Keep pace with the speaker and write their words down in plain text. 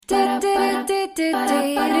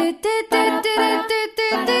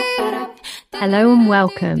Hello and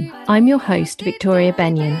welcome. I'm your host, Victoria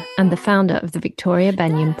Benyon, and the founder of the Victoria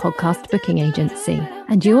Benyon Podcast Booking Agency.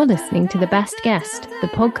 And you're listening to The Best Guest, the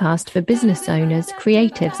podcast for business owners,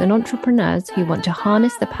 creatives, and entrepreneurs who want to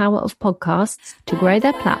harness the power of podcasts to grow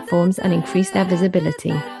their platforms and increase their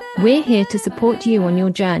visibility. We're here to support you on your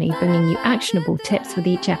journey, bringing you actionable tips with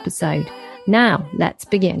each episode. Now, let's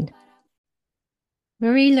begin.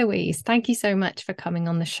 Marie-Louise, thank you so much for coming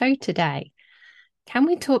on the show today. Can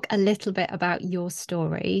we talk a little bit about your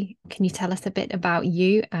story? Can you tell us a bit about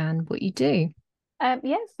you and what you do?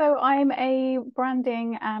 So I'm a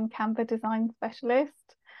branding and Canva design specialist.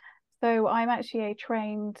 So I'm actually a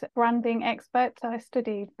trained branding expert. So I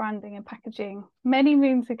studied branding and packaging many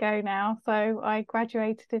moons ago now. So I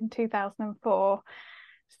graduated in 2004.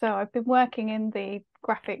 So I've been working in the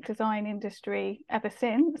graphic design industry ever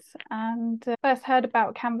since, and first heard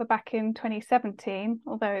about Canva back in 2017,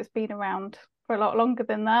 although it's been around for a lot longer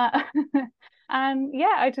than that. And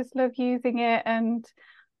yeah, I just love using it and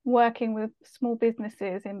working with small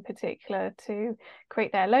businesses in particular to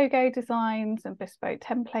create their logo designs and bespoke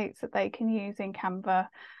templates that they can use in Canva,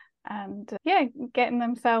 and getting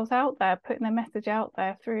themselves out there, putting their message out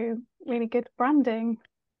there through really good branding.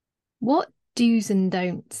 What do's and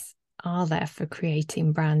don'ts are there for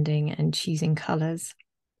creating branding and choosing colours?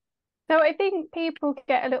 So I think people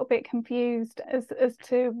get a little bit confused as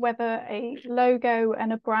to whether a logo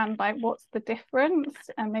and a brand, like what's the difference,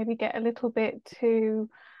 and maybe get a little bit too,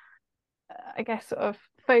 sort of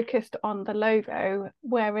focused on the logo,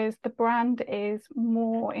 whereas the brand is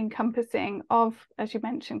more encompassing of, as you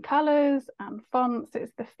mentioned, colours and fonts.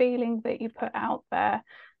 It's the feeling that you put out there.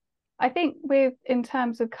 I think in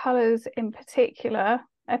terms of colours in particular,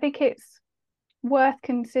 I think it's worth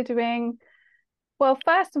considering. Well,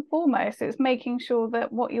 first and foremost, it's making sure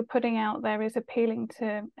that what you're putting out there is appealing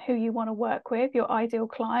to who you want to work with, your ideal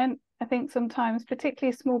client. I think sometimes,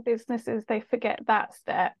 particularly small businesses, they forget that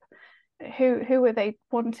step. Who are they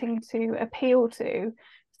wanting to appeal to?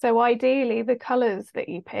 So ideally, the colours that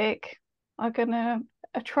you pick are going to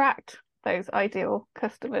attract those ideal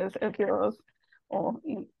customers of yours.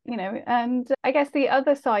 And I guess the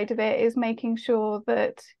other side of it is making sure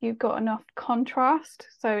that you've got enough contrast.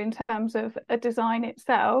 So in terms of a design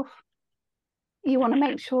itself, you want to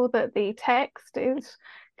make sure that the text is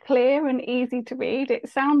clear and easy to read. It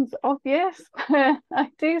sounds obvious. I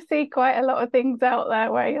do see quite a lot of things out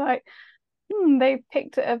there where you're like, they've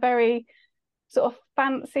picked a very sort of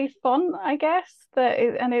fancy font, I guess,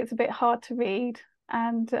 and it's a bit hard to read,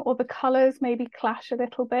 or the colours maybe clash a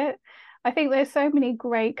little bit. I think there's so many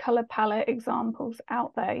great colour palette examples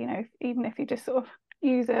out there, even if you just sort of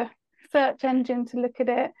use a search engine to look at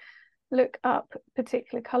it, look up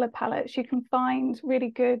particular colour palettes, you can find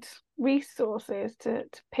really good resources to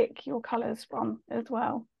pick your colours from as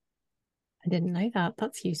well. I didn't know that.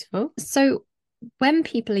 That's useful. So when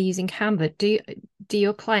people are using Canva, do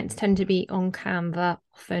your clients tend to be on Canva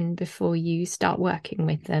often before you start working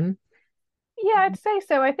with them? Yeah, I'd say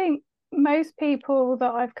so. I think most people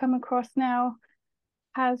that I've come across now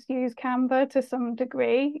has used Canva to some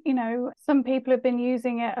degree. Some people have been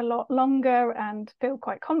using it a lot longer and feel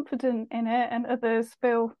quite confident in it, and others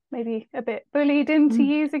feel maybe a bit bullied into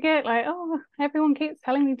using it, like, oh, everyone keeps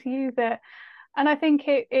telling me to use it. And I think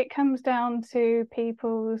it comes down to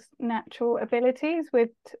people's natural abilities with,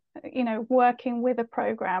 working with a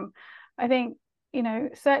program. I think,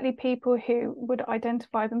 certainly people who would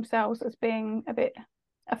identify themselves as being a bit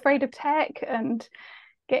afraid of tech and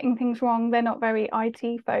getting things wrong, they're not very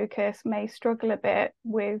IT focused, may struggle a bit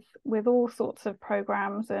with all sorts of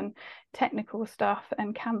programs and technical stuff,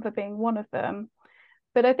 and Canva being one of them.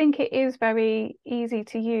 But I think it is very easy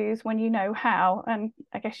to use when you know how, and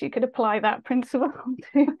I guess you could apply that principle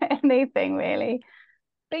to anything really.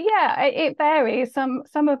 But yeah, it varies. Some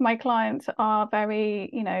of my clients are very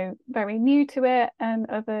new to it, and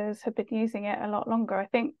others have been using it a lot longer. I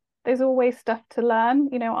think there's always stuff to learn.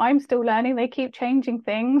 I'm still learning. They keep changing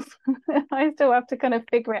things. I still have to kind of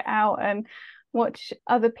figure it out and watch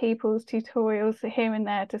other people's tutorials here and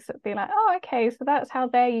there to sort of be like, oh, okay, so that's how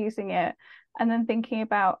they're using it. And then thinking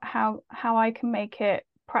about how I can make it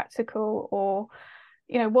practical, or,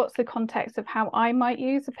 what's the context of how I might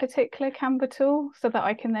use a particular Canva tool so that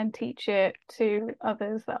I can then teach it to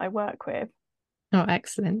others that I work with. Oh,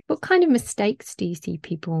 excellent. What kind of mistakes do you see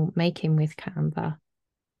people making with Canva?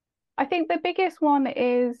 I think the biggest one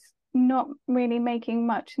is not really making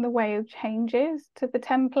much in the way of changes to the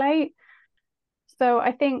template. So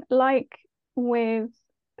I think, like with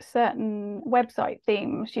certain website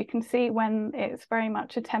themes, you can see when it's very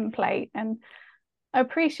much a template, and I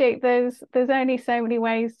appreciate there's only so many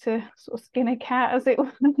ways to sort of skin a cat, as it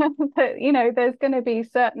were. But there's going to be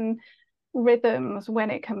certain rhythms when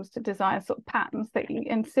it comes to design, sort of patterns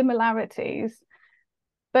and similarities.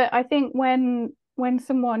 But I think when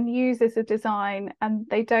someone uses a design and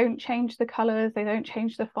they don't change the colors, they don't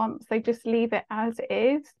change the fonts, they just leave it as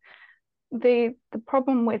is, the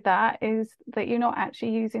problem with that is that you're not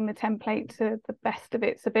actually using the template to the best of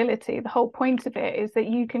its ability. The whole point of it is that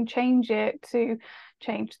you can change it to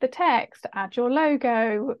change the text, add your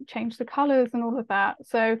logo, change the colors and all of that.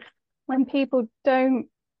 So when people don't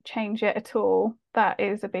change it at all, that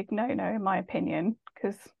is a big no-no in my opinion,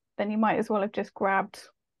 because then you might as well have just grabbed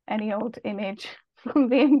any old image from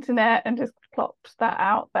the internet and just plopped that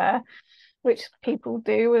out there, which people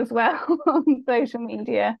do as well on social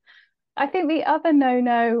media. I think the other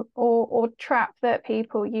no-no or trap that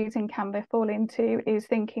people using Canva fall into is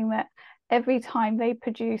thinking that every time they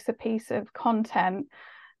produce a piece of content,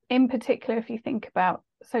 in particular, if you think about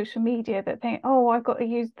social media, that think, oh, I've got to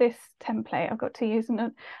use this template, I've got to use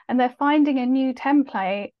another, and they're finding a new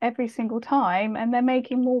template every single time, and they're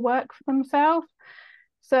making more work for themselves.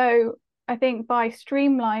 So I think by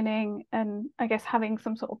streamlining and I guess having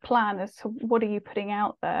some sort of plan as to what are you putting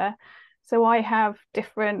out there. So I have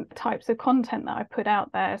different types of content that I put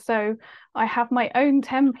out there. So I have my own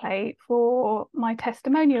template for my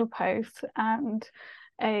testimonial posts and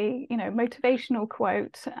a motivational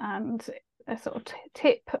quote and a sort of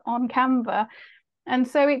tip on Canva. And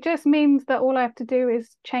so it just means that all I have to do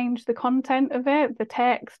is change the content of it, the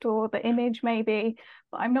text or the image maybe,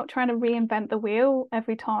 but I'm not trying to reinvent the wheel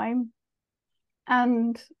every time.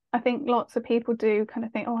 And I think lots of people do kind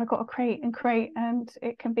of think, oh, I've got to create, and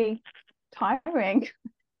it can be tiring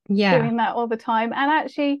doing that all the time. And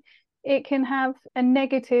actually, it can have a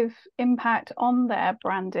negative impact on their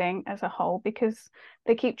branding as a whole because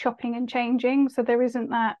they keep chopping and changing. So there isn't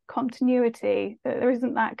that continuity, there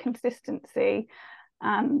isn't that consistency.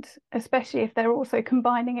 And especially if they're also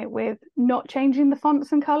combining it with not changing the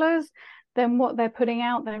fonts and colors, then what they're putting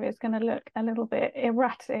out there is going to look a little bit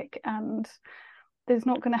erratic, and there's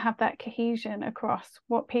not going to have that cohesion across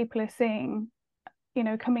what people are seeing,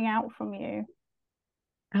 coming out from you.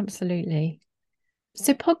 Absolutely.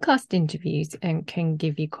 So podcast interviews can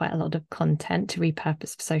give you quite a lot of content to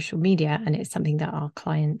repurpose for social media, and it's something that our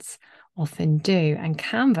clients often do. And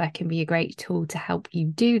Canva can be a great tool to help you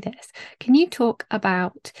do this. Can you talk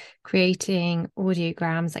about creating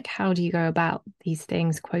audiograms? Like, how do you go about these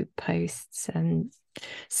things, quote posts and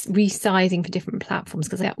resizing for different platforms?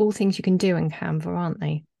 Because they're all things you can do in Canva, aren't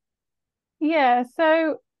they? Yeah,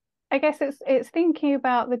 so I guess it's thinking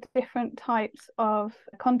about the different types of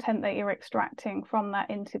content that you're extracting from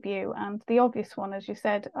that interview. And the obvious one, as you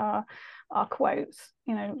said, are quotes,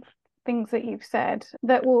 things that you've said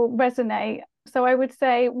that will resonate. So I would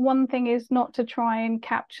say one thing is not to try and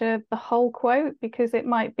capture the whole quote, because it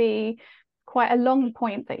might be quite a long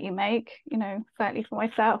point that you make, certainly for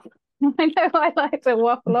myself. I know I like to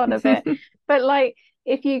waffle on a bit, but like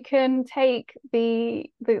if you can take the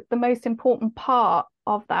most important part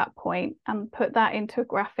of that point and put that into a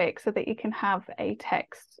graphic so that you can have a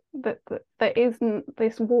text that isn't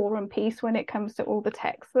this war and peace when it comes to all the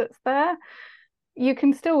text that's there. You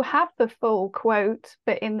can still have the full quote,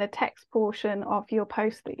 but in the text portion of your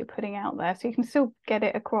post that you're putting out there. So you can still get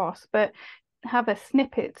it across, but have a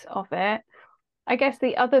snippet of it. I guess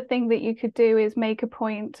the other thing that you could do is make a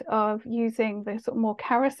point of using the sort of more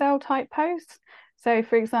carousel type posts. So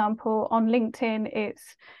for example, on LinkedIn, it's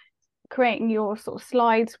creating your sort of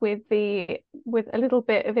slides with a little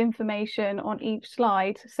bit of information on each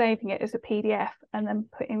slide, saving it as a PDF and then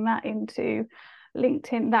putting that into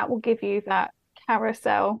LinkedIn. That will give you that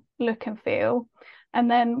carousel look and feel. And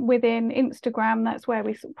then within Instagram, that's where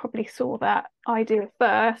we probably saw that idea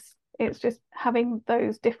first. It's just having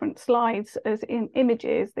those different slides as in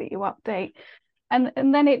images that you update. And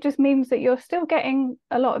then it just means that you're still getting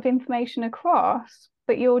a lot of information across,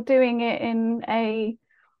 but you're doing it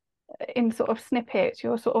in sort of snippets.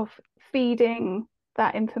 You're sort of feeding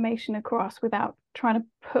that information across without trying to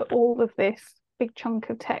put all of this big chunk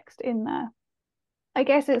of text in there. I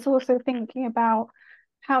guess it's also thinking about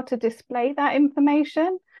how to display that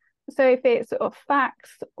information. So if it's sort of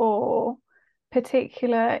facts or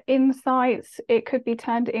particular insights, it could be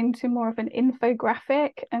turned into more of an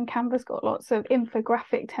infographic, and Canva's got lots of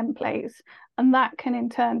infographic templates, and that can in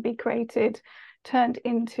turn be turned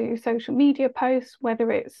into social media posts, whether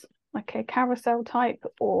it's like a carousel type,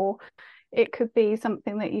 or it could be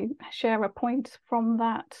something that you share a point from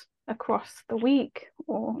that across the week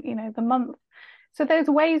or the month. So there's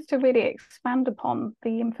ways to really expand upon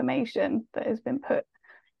the information that has been put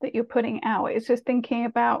that you're putting out. It's just thinking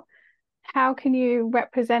about how can you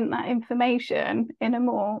represent that information in a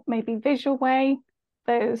more maybe visual way.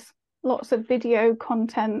 There's lots of video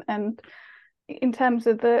content, and in terms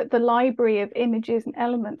of the library of images and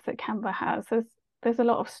elements that Canva has, there's a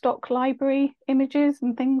lot of stock library images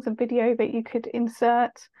and things and video that you could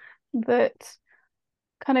insert that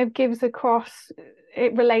kind of gives across,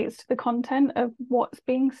 it relates to the content of what's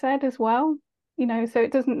being said as well. So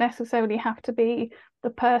it doesn't necessarily have to be the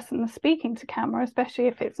person speaking to camera, especially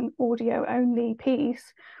if it's an audio only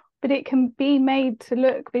piece, but it can be made to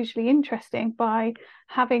look visually interesting by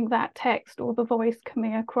having that text or the voice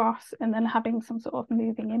coming across and then having some sort of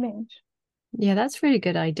moving image. Yeah, that's really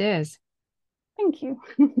good ideas. Thank you.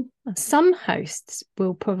 Some hosts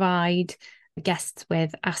will provide guests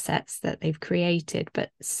with assets that they've created, but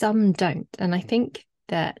some don't. And I think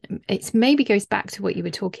that it's maybe goes back to what you were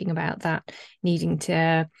talking about, that needing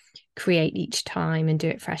to create each time and do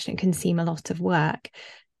it fresh, and it can seem a lot of work.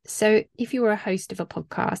 So if you were a host of a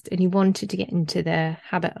podcast and you wanted to get into the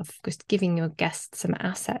habit of just giving your guests some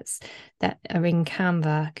assets that are in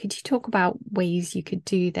Canva, could you talk about ways you could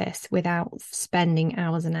do this without spending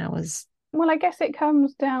hours and hours? Well, I guess it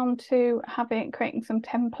comes down to creating some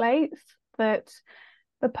templates that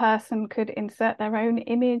the person could insert their own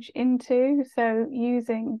image into. So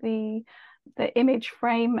using the image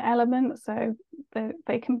frame element, so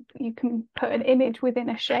you can put an image within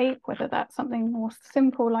a shape, whether that's something more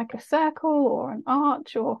simple like a circle or an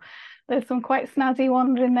arch, or there's some quite snazzy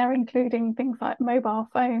ones in there, including things like mobile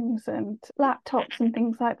phones and laptops and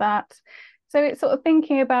things like that. So it's sort of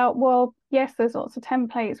thinking about, well, yes, there's lots of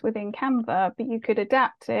templates within Canva, but you could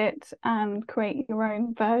adapt it and create your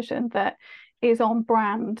own version that is on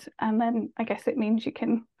brand. And then I guess it means you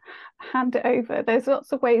can hand it over. There's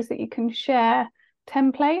lots of ways that you can share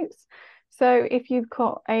templates. So if you've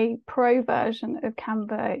got a pro version of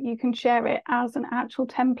Canva, you can share it as an actual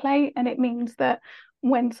template. And it means that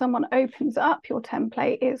when someone opens up your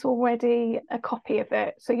template, it's already a copy of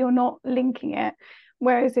it. So you're not linking it.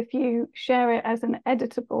 Whereas if you share it as an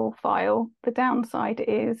editable file, the downside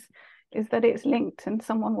is that it's linked and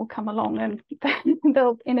someone will come along and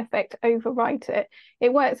they'll in effect overwrite it.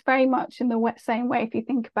 It works very much in the same way if you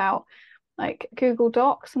think about like Google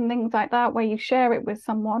Docs and things like that, where you share it with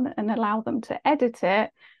someone and allow them to edit it.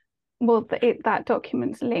 Well, that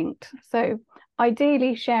document's linked. So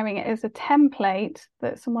ideally sharing it as a template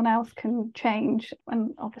that someone else can change,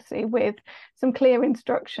 and obviously with some clear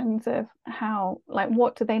instructions of how, like,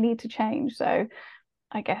 what do they need to change. So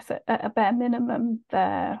I guess at a bare minimum,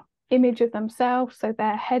 their image of themselves, so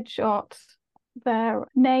their headshot, their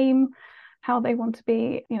name, how they want to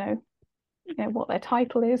be, what their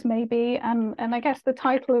title is maybe, and I guess the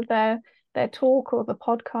title of their talk or the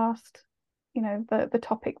podcast, the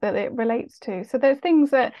topic that it relates to. So there's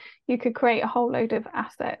things that you could create a whole load of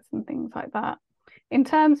assets and things like that. In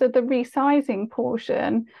terms of the resizing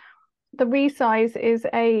portion, the resize is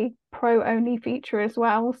a pro only feature as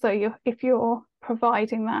well. So if you're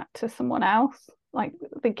providing that to someone else, like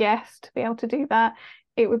the guest, to be able to do that,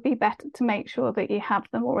 it would be better to make sure that you have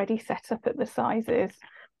them already set up at the sizes,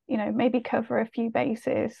 maybe cover a few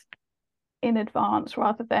bases in advance,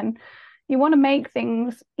 rather than, you want to make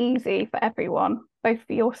things easy for everyone, both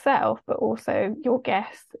for yourself, but also your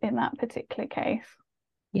guests in that particular case.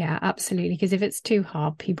 Yeah, absolutely. Because if it's too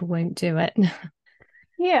hard, people won't do it.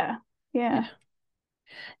 Yeah.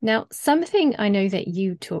 Now, something I know that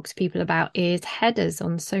you talk to people about is headers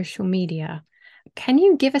on social media. Can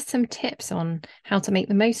you give us some tips on how to make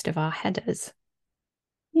the most of our headers?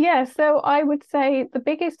 Yeah, so I would say the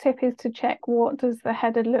biggest tip is to check, what does the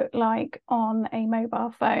header look like on a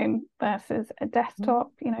mobile phone versus a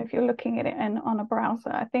desktop. If you're looking at it on a browser,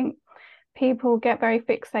 I think people get very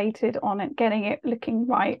fixated on it, getting it looking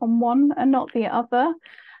right on one and not the other.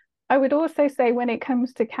 I would also say, when it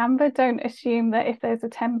comes to Canva, don't assume that if there's a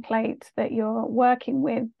template that you're working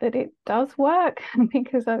with that it does work,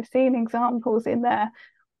 because I've seen examples in there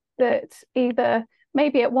that either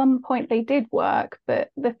maybe at one point they did work,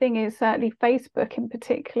 but the thing is, certainly Facebook in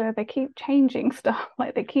particular, they keep changing stuff,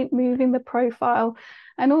 like they keep moving the profile,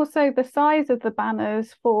 and also the size of the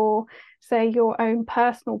banners for, say, your own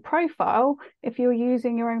personal profile. If you're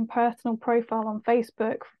using your own personal profile on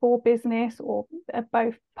Facebook for business, or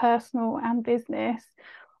both personal and business,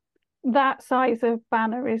 that size of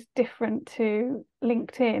banner is different to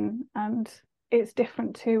LinkedIn, and it's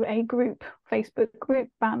different to a Facebook group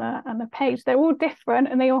banner and a page. They're all different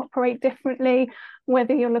and they operate differently,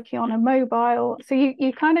 whether you're looking on a mobile. So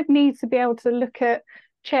you kind of need to be able to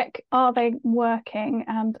check, are they working?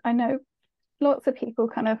 And I know lots of people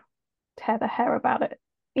kind of tear their hair about it,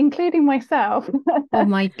 including myself. Oh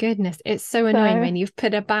my goodness. It's so annoying So when you've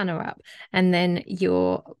put a banner up and then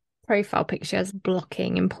your profile picture is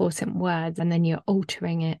blocking important words and then you're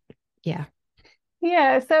altering it. Yeah.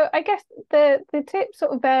 yeah, so I guess the tips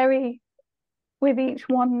sort of vary with each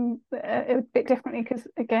one a bit differently because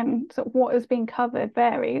again, sort of what has been covered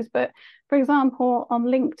varies. But for example, on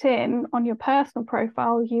LinkedIn, on your personal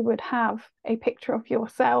profile, you would have a picture of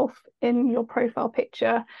yourself in your profile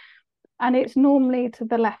picture, and it's normally to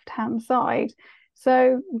the left-hand side.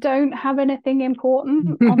 So don't have anything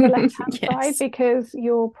important on the left-hand side Yes. because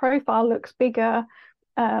your profile looks bigger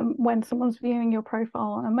when someone's viewing your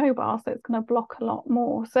profile on a mobile, so it's going to block a lot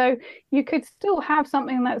more. So you could still have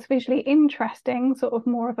something that's visually interesting, sort of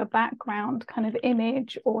more of a background kind of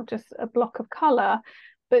image or just a block of color,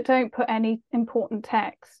 but don't put any important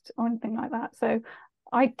text or anything like that. So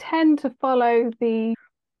I tend to follow the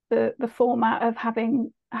format of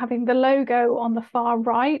having the logo on the far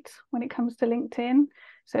right when it comes to LinkedIn.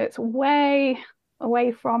 So it's way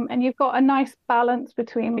away from, and you've got a nice balance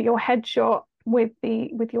between your headshot with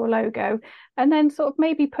your logo, and then sort of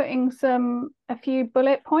maybe putting a few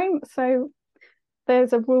bullet points. So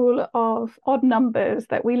there's a rule of odd numbers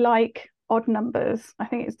that we like odd numbers. I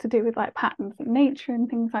think it's to do with like patterns of nature and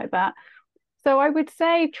things like that. So I would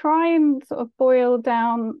say try and sort of boil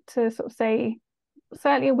down to sort of say,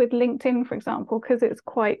 certainly with LinkedIn, for example, because it's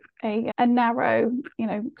quite a narrow,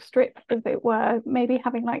 strip, as it were, maybe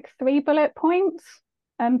having like 3 bullet points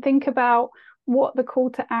and think about what the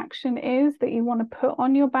call to action is that you want to put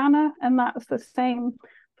on your banner. And that's the same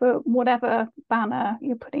for whatever banner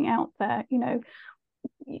you're putting out there.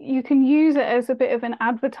 You can use it as a bit of an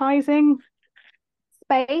advertising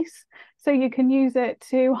space. So you can use it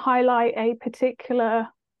to highlight a particular,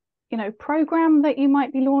 program that you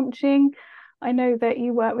might be launching. I know that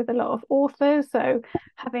you work with a lot of authors, so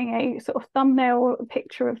having a sort of thumbnail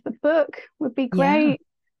picture of the book would be Yeah. great.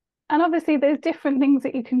 And obviously, there's different things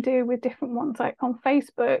that you can do with different ones. Like on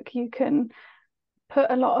Facebook, you can put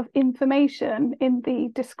a lot of information in the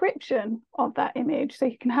description of that image, so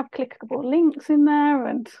you can have clickable links in there.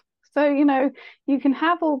 And so, you can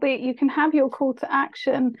have your call to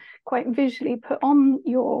action quite visually put on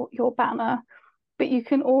your banner, but you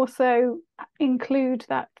can also include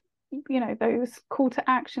that, those call to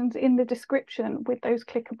actions in the description with those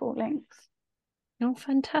clickable links. Oh,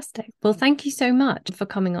 fantastic. Well, thank you so much for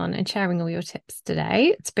coming on and sharing all your tips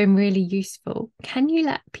today. It's been really useful. Can you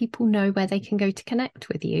let people know where they can go to connect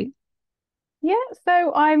with you? Yeah,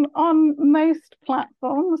 so I'm on most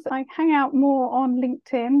platforms. I hang out more on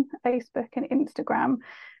LinkedIn, Facebook, and Instagram.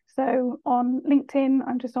 So on LinkedIn,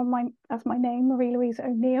 I'm just on my name, Marie-Louise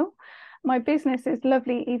O'Neill. My business is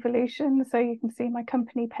Lovely Evolution, so you can see my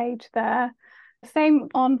company page there. Same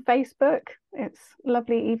on Facebook, it's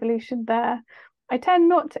Lovely Evolution there. I tend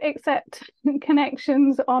not to accept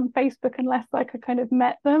connections on Facebook unless like I kind of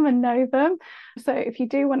met them and know them. So if you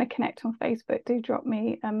do want to connect on Facebook, do drop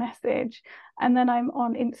me a message. And then I'm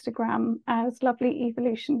on Instagram as Lovely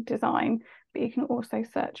Evolution Design, but you can also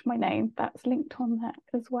search my name. That's linked on there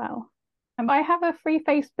as well. And I have a free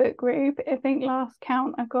Facebook group. I think last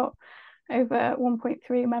count I got over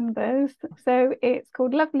 1.3 members. So it's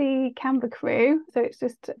called Lovely Canva Crew. So it's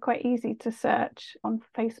just quite easy to search on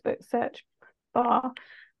Facebook search bar.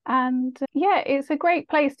 And yeah, it's a great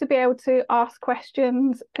place to be able to ask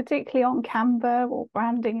questions, particularly on Canva or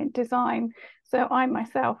branding and design. So I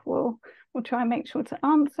myself will try and make sure to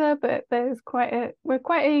answer, but we're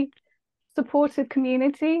quite a supportive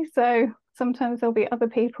community. So sometimes there'll be other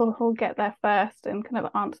people who'll get there first and kind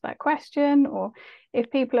of answer that question. Or if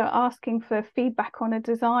people are asking for feedback on a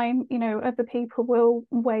design, other people will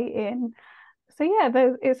weigh in. So yeah,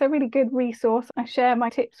 it's a really good resource. I share my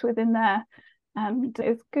tips within there, and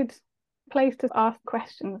it's a good place to ask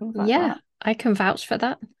questions and things like Yeah, that. I can vouch for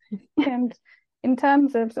that. And in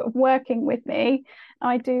terms of sort of working with me,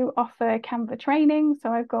 I do offer Canva training. So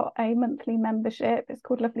I've got a monthly membership. It's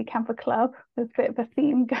called Lovely Canva Club. There's a bit of a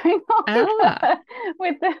theme going Ah,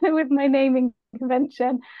 on with my naming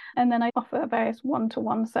convention. And then I offer various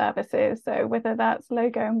one-to-one services. So whether that's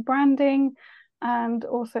logo and branding, and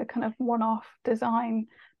also kind of one-off design.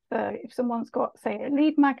 So if someone's got, say, a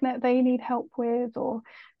lead magnet they need help with, or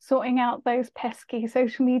sorting out those pesky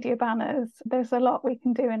social media banners, there's a lot we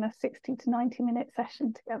can do in a 60 to 90-minute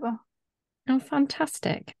session together. oh,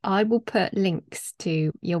 fantastic. I will put links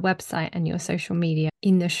to your website and your social media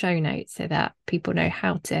in the show notes so that people know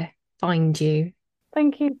how to find you.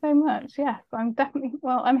 Thank you so much. Yes, I'm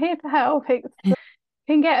here to help.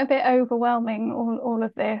 can get a bit overwhelming, all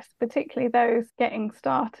of this, particularly those getting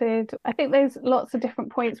started. I think there's lots of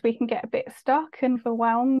different points we can get a bit stuck and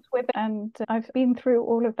overwhelmed with it. And I've been through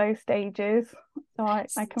all of those stages, so I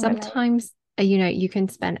can sometimes relate. You can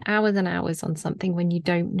spend hours and hours on something when you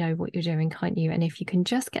don't know what you're doing, can't you? And if you can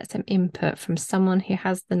just get some input from someone who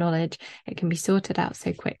has the knowledge, it can be sorted out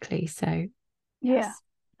so quickly. So yes.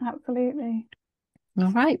 Yeah, absolutely.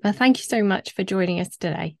 All right. Well, thank you so much for joining us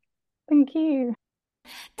today. Thank you.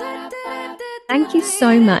 Thank you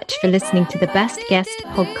so much for listening to the Best Guest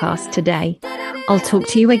podcast today. I'll talk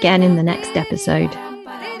to you again in the next episode.